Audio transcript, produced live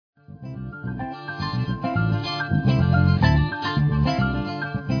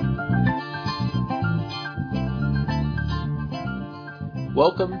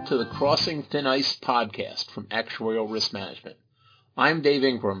Welcome to the Crossing Thin Ice podcast from Actuarial Risk Management. I'm Dave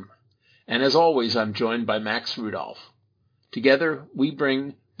Ingram, and as always, I'm joined by Max Rudolph. Together, we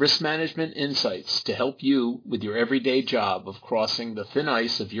bring risk management insights to help you with your everyday job of crossing the thin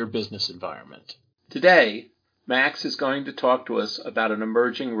ice of your business environment. Today, Max is going to talk to us about an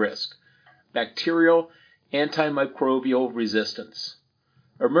emerging risk, bacterial antimicrobial resistance.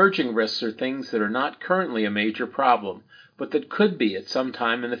 Emerging risks are things that are not currently a major problem, but that could be at some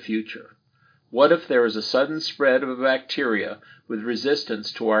time in the future. What if there is a sudden spread of a bacteria with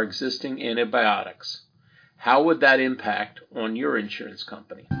resistance to our existing antibiotics? How would that impact on your insurance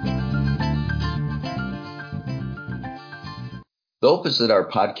company? The hope is that our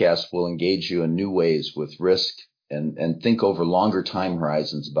podcast will engage you in new ways with risk and think over longer time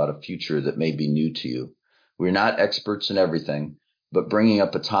horizons about a future that may be new to you. We're not experts in everything, but bringing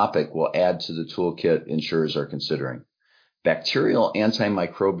up a topic will add to the toolkit insurers are considering. Bacterial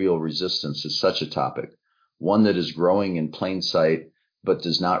antimicrobial resistance is such a topic, one that is growing in plain sight but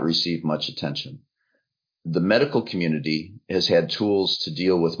does not receive much attention. The medical community has had tools to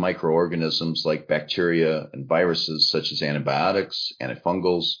deal with microorganisms like bacteria and viruses such as antibiotics,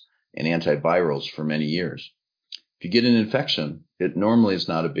 antifungals, and antivirals for many years. If you get an infection, it normally is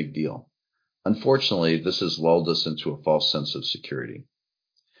not a big deal. Unfortunately, this has lulled us into a false sense of security.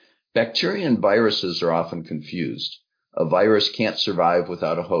 Bacteria and viruses are often confused. A virus can't survive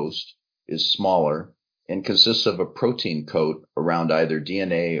without a host, is smaller, and consists of a protein coat around either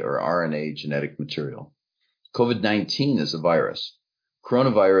DNA or RNA genetic material. COVID-19 is a virus.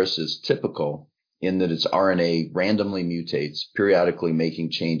 Coronavirus is typical in that its RNA randomly mutates, periodically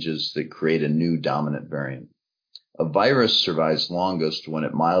making changes that create a new dominant variant. A virus survives longest when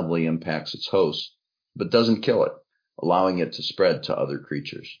it mildly impacts its host, but doesn't kill it, allowing it to spread to other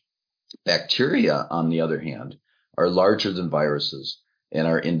creatures. Bacteria, on the other hand, are larger than viruses and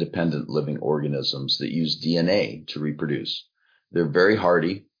are independent living organisms that use DNA to reproduce. They're very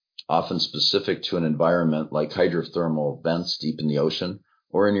hardy, often specific to an environment like hydrothermal vents deep in the ocean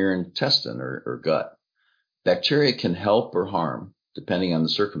or in your intestine or gut. Bacteria can help or harm, depending on the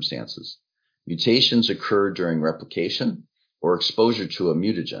circumstances. Mutations occur during replication or exposure to a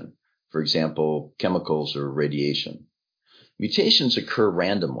mutagen, for example, chemicals or radiation. Mutations occur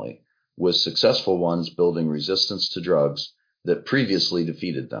randomly, with successful ones building resistance to drugs that previously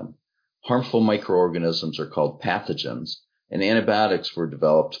defeated them. Harmful microorganisms are called pathogens, and antibiotics were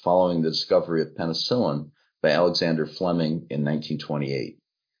developed following the discovery of penicillin by Alexander Fleming in 1928.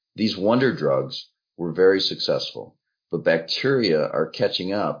 These wonder drugs were very successful, but bacteria are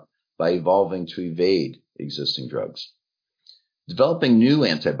catching up by evolving to evade existing drugs. Developing new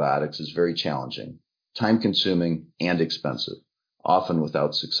antibiotics is very challenging, time-consuming, and expensive, often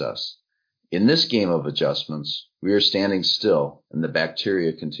without success. In this game of adjustments, we are standing still and the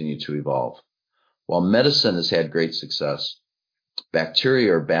bacteria continue to evolve. While medicine has had great success,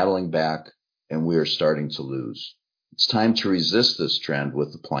 bacteria are battling back and we are starting to lose. It's time to resist this trend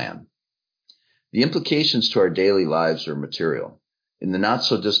with a plan. The implications to our daily lives are material. In the not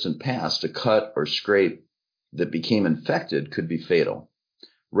so distant past, a cut or scrape that became infected could be fatal.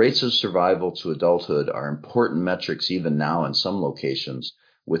 Rates of survival to adulthood are important metrics even now in some locations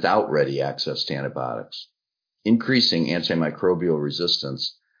without ready access to antibiotics. Increasing antimicrobial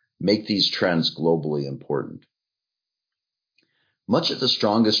resistance make these trends globally important. Much of the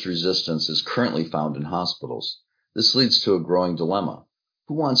strongest resistance is currently found in hospitals. This leads to a growing dilemma.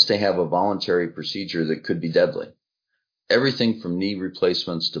 Who wants to have a voluntary procedure that could be deadly? Everything from knee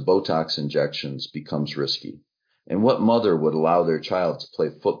replacements to Botox injections becomes risky. And what mother would allow their child to play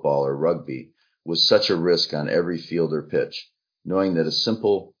football or rugby with such a risk on every field or pitch, knowing that a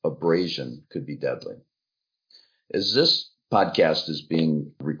simple abrasion could be deadly? As this podcast is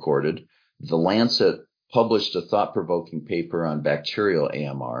being recorded, The Lancet published a thought-provoking paper on bacterial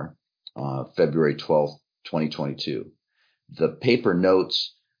AMR, February 12, 2022. The paper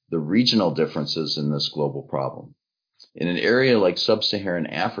notes the regional differences in this global problem. In an area like sub-Saharan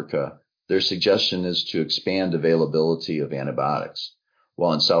Africa, their suggestion is to expand availability of antibiotics,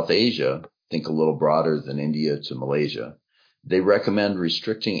 while in South Asia, think a little broader than India to Malaysia, they recommend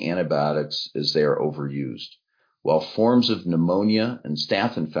restricting antibiotics as they are overused. While forms of pneumonia and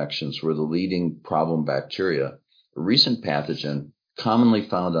staph infections were the leading problem bacteria, a recent pathogen commonly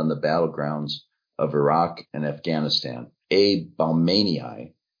found on the battlegrounds of Iraq and Afghanistan, A.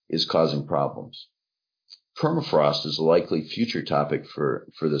 baumannii, is causing problems. Permafrost is a likely future topic for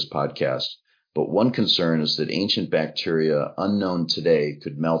this podcast, but one concern is that ancient bacteria unknown today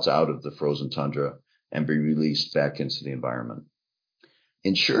could melt out of the frozen tundra and be released back into the environment.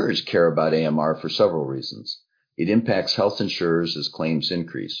 Insurers care about AMR for several reasons. It impacts health insurers as claims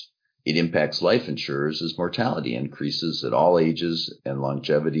increase. It impacts life insurers as mortality increases at all ages and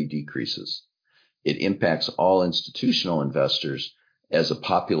longevity decreases. It impacts all institutional investors as a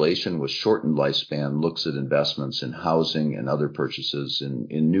population with shortened lifespan looks at investments in housing and other purchases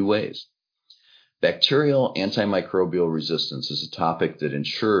in new ways. Bacterial antimicrobial resistance is a topic that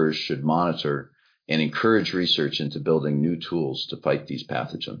insurers should monitor and encourage research into building new tools to fight these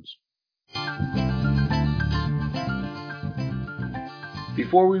pathogens.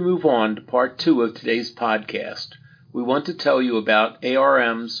 Before we move on to part 2 of today's podcast, we want to tell you about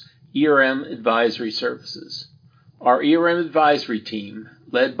ARM's ERM Advisory Services. Our ERM Advisory team,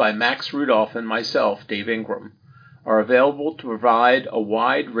 led by Max Rudolph and myself, Dave Ingram, are available to provide a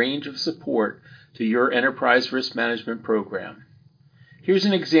wide range of support to your enterprise risk management program. Here's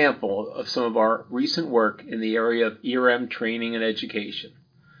an example of some of our recent work in the area of ERM training and education.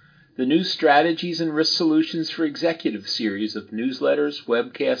 The new Strategies and Risk Solutions for Executives series of newsletters,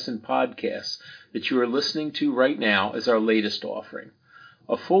 webcasts, and podcasts that you are listening to right now is our latest offering.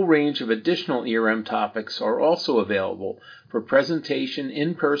 A full range of additional ERM topics are also available for presentation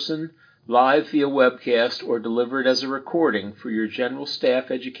in person, live via webcast, or delivered as a recording for your general staff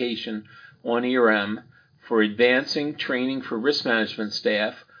education on ERM, for advancing training for risk management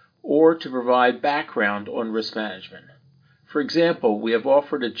staff, or to provide background on risk management. For example, we have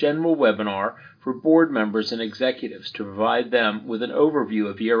offered a general webinar for board members and executives to provide them with an overview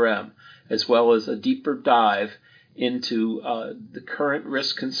of ERM, as well as a deeper dive into the current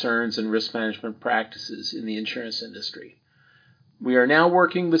risk concerns and risk management practices in the insurance industry. We are now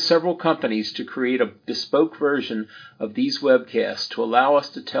working with several companies to create a bespoke version of these webcasts to allow us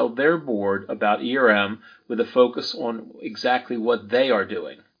to tell their board about ERM with a focus on exactly what they are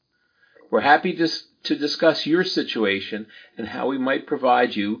doing. We're happy to discuss your situation and how we might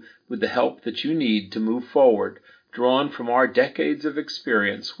provide you with the help that you need to move forward, drawn from our decades of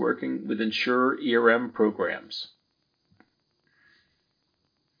experience working with insurer ERM programs.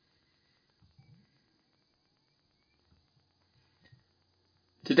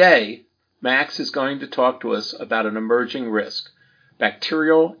 Today, Max is going to talk to us about an emerging risk,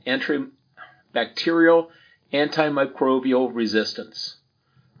 bacterial antimicrobial resistance.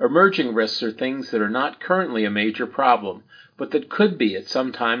 Emerging risks are things that are not currently a major problem, but that could be at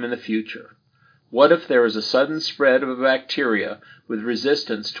some time in the future. What if there is a sudden spread of a bacteria with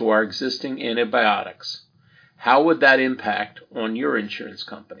resistance to our existing antibiotics? How would that impact on your insurance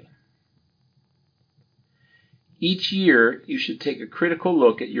company? Each year, you should take a critical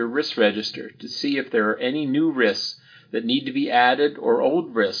look at your risk register to see if there are any new risks that need to be added or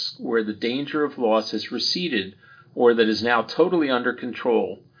old risks where the danger of loss has receded or that is now totally under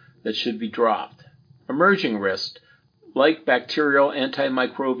control that should be dropped. Emerging risks, like bacterial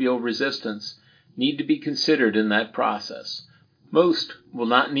antimicrobial resistance, need to be considered in that process. Most will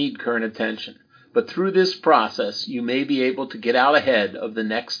not need current attention, but through this process, you may be able to get out ahead of the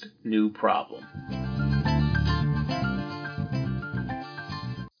next new problem.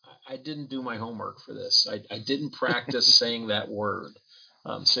 I didn't do my homework for this. I didn't practice saying that word.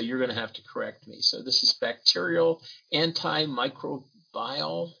 So you're going to have to correct me. So this is bacterial antimicrobial?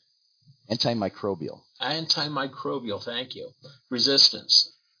 Antimicrobial. Antimicrobial, thank you.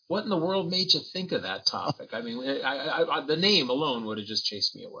 Resistance. What in the world made you think of that topic? I mean, the name alone would have just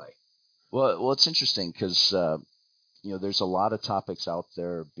chased me away. Well, it's interesting because there's a lot of topics out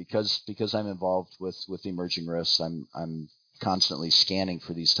there because I'm involved with emerging risks. I'm constantly scanning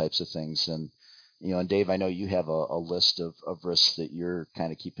for these types of things, and Dave, I know you have a list of risks that you're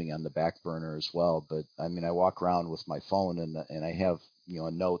kind of keeping on the back burner as well. But I mean, I walk around with my phone and I have a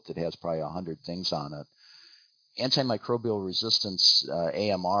note that has probably 100 things on it. Antimicrobial resistance,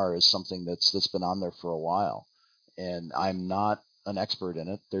 AMR, is something that's been on there for a while, and I'm not an expert in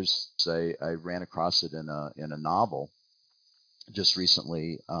it. I ran across it in a novel just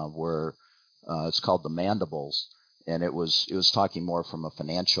recently where it's called The Mandibles, and it was talking more from a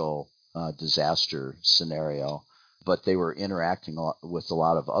financial disaster scenario, but they were interacting with a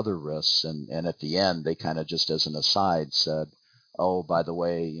lot of other risks, and at the end they kind of just as an aside said, oh, by the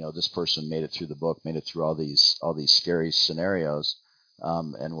way, this person made it through the book, made it through all these scary scenarios,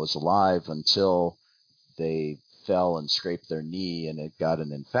 and was alive until they fell and scraped their knee and it got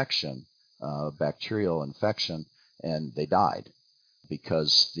an infection, bacterial infection, and they died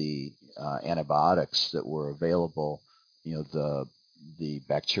because the antibiotics that were available, the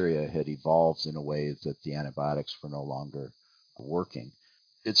bacteria had evolved in a way that the antibiotics were no longer working.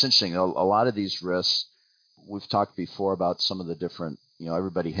 It's interesting. A lot of these risks, we've talked before about some of the different,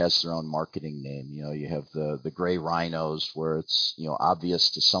 everybody has their own marketing name. You have the gray rhinos where it's,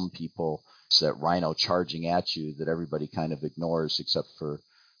 obvious to some people, that rhino charging at you that everybody kind of ignores except for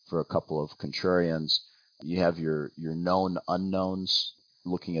a couple of contrarians. You have your known unknowns,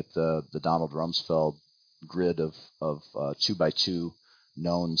 looking at the Donald Rumsfeld grid of 2x2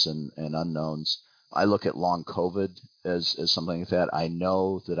 knowns and unknowns. I look at long COVID as something like that. I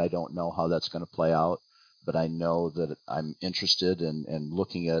know that I don't know how that's going to play out, but I know that I'm interested in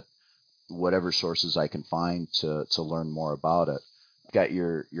looking at whatever sources I can find to learn more about it. Got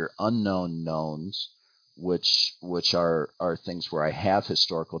your unknown knowns, which are things where I have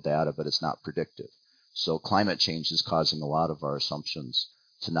historical data, but it's not predictive. So climate change is causing a lot of our assumptions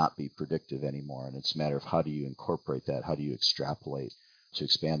to not be predictive anymore, and it's a matter of how do you incorporate that, how do you extrapolate to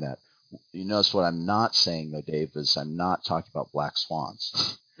expand that. You notice what I'm not saying, though, Dave, is I'm not talking about black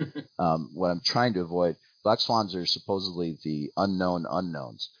swans. What I'm trying to avoid, black swans are supposedly the unknown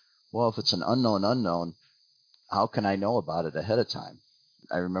unknowns. Well, if it's an unknown unknown, how can I know about it ahead of time?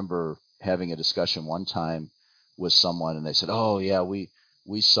 I remember having a discussion one time with someone, and they said, "Oh yeah, we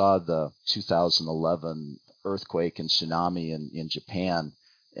saw the 2011 earthquake and tsunami in Japan,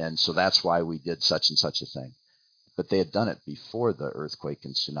 and so that's why we did such and such a thing." But they had done it before the earthquake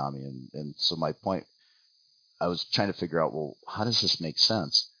and tsunami, and so my point, I was trying to figure out, well, how does this make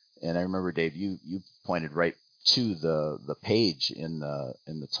sense? And I remember, Dave, you pointed right to the page in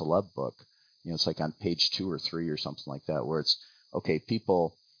the Taleb book. It's like on page 2 or 3 or something like that, where it's okay.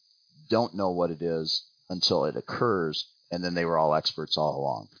 People don't know what it is until it occurs, and then they were all experts all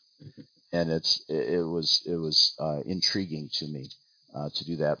along. And it was intriguing to me to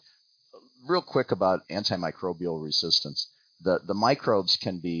do that. Real quick about antimicrobial resistance. The microbes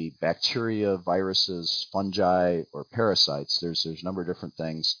can be bacteria, viruses, fungi, or parasites. There's a number of different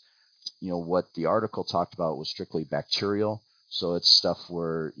things. What the article talked about was strictly bacterial. So it's stuff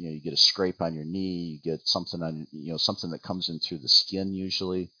where you get a scrape on your knee, you get something on something that comes in through the skin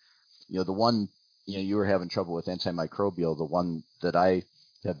usually. The one you were having trouble with antimicrobial, the one that I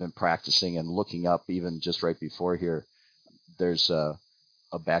have been practicing and looking up even just right before here. There's a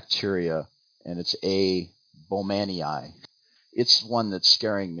bacteria, and it's A. Bowmanii. It's one that's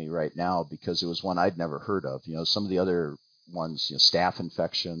scaring me right now because it was one I'd never heard of. Some of the other ones, staph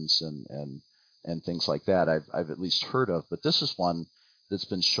infections and things like that, I've at least heard of. But this is one that's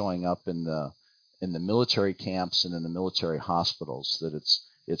been showing up in the military camps and in the military hospitals. That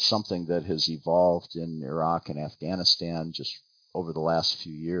it's something that has evolved in Iraq and Afghanistan just over the last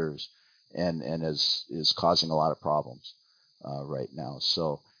few years, and is causing a lot of problems right now.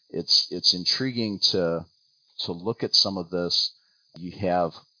 So it's intriguing to look at some of this. You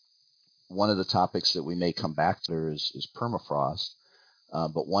have one of the topics that we may come back to is permafrost.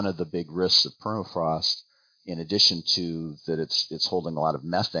 But one of the big risks of permafrost, in addition to that it's holding a lot of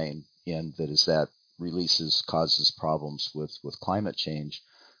methane in, that causes problems with climate change,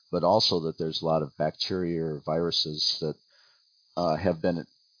 but also that there's a lot of bacteria or viruses that have been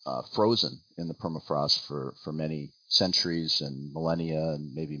frozen in the permafrost for many centuries and millennia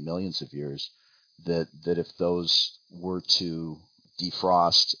and maybe millions of years, that if those were to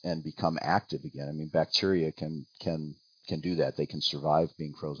defrost and become active again, I mean, bacteria can do that. They can survive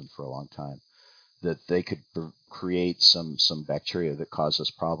being frozen for a long time. That they could create some bacteria that cause us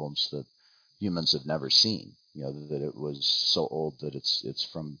problems that humans have never seen. That it was so old that it's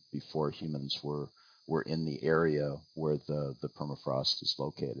from before humans were in the area where the permafrost is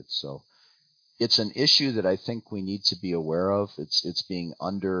located. So it's an issue that I think we need to be aware of. It's being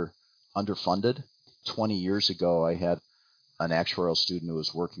underfunded. 20 years ago, I had an actuarial student who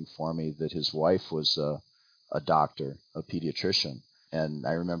was working for me that his wife was a doctor, a pediatrician. And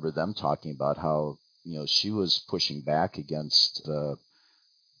I remember them talking about how, she was pushing back against the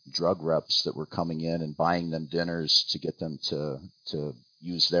drug reps that were coming in and buying them dinners to get them to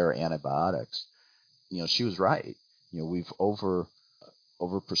use their antibiotics. She was right. We've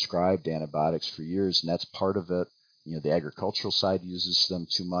overprescribed antibiotics for years, and that's part of it. The agricultural side uses them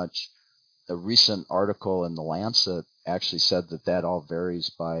too much. A recent article in The Lancet actually said that all varies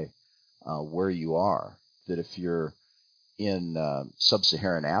by where you are. That if you're in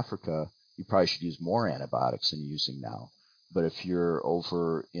sub-Saharan Africa, you probably should use more antibiotics than you're using now. But if you're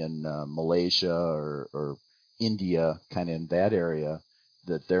over in Malaysia or India, kind of in that area,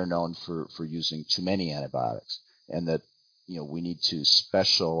 that they're known for using too many antibiotics, and that we need to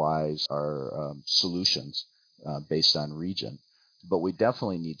specialize our solutions based on region. But we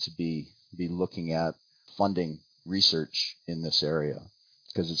definitely need to be looking at funding research in this area,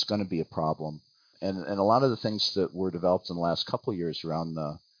 because it's going to be a problem. And a lot of the things that were developed in the last couple of years around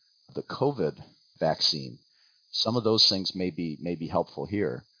the COVID vaccine, some of those things may be helpful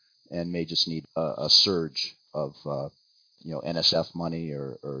here, and may just need a surge of NSF money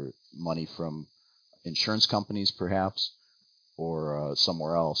or money from insurance companies perhaps, or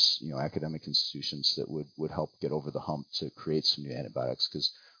somewhere else, academic institutions that would help get over the hump to create some new antibiotics.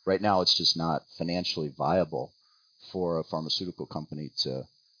 Because right now it's just not financially viable for a pharmaceutical company to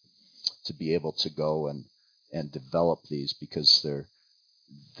be able to go and develop these, because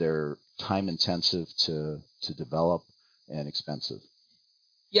they're time intensive to develop and expensive.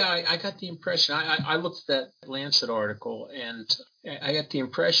 Yeah, I got the impression. I looked at that Lancet article, and I got the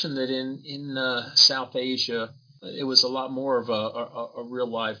impression that in South Asia, it was a lot more of a real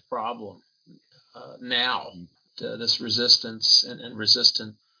life problem. Now, this resistance and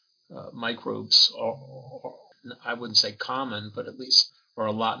resistant microbes are, I wouldn't say common, but at least are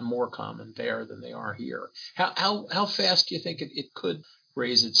a lot more common there than they are here. How fast do you think it could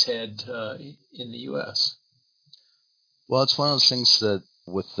raise its head in the U.S.? Well, it's one of those things that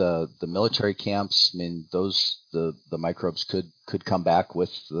with the military camps, I mean, the microbes could come back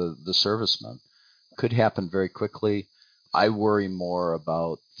with the servicemen. Could happen very quickly. I worry more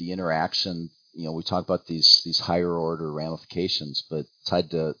about the interaction. We talk about these higher order ramifications, but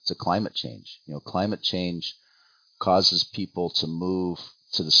tied to climate change. Climate change causes people to move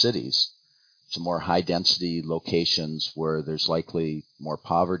to the cities, to more high density locations where there's likely more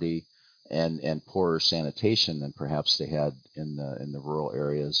poverty and poorer sanitation than perhaps they had in the rural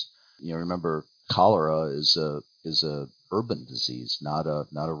areas. Remember, cholera is a urban disease, not a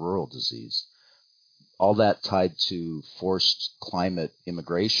rural disease. All that tied to forced climate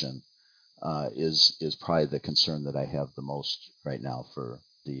immigration is probably the concern that I have the most right now for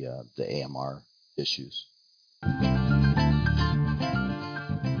the AMR issues.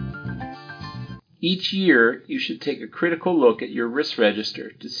 Each year, you should take a critical look at your risk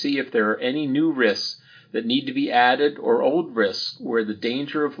register to see if there are any new risks that need to be added, or old risks where the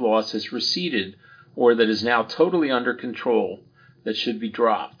danger of loss has receded or that is now totally under control that should be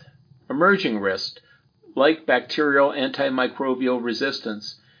dropped. Emerging risks, like bacterial antimicrobial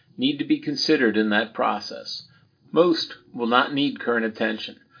resistance, need to be considered in that process. Most will not need current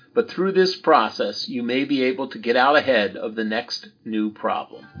attention, but through this process, you may be able to get out ahead of the next new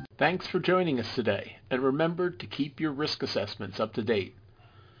problem. Thanks for joining us today, and remember to keep your risk assessments up to date.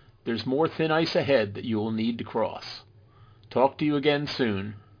 There's more thin ice ahead that you will need to cross. Talk to you again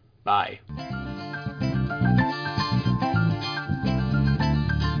soon. Bye.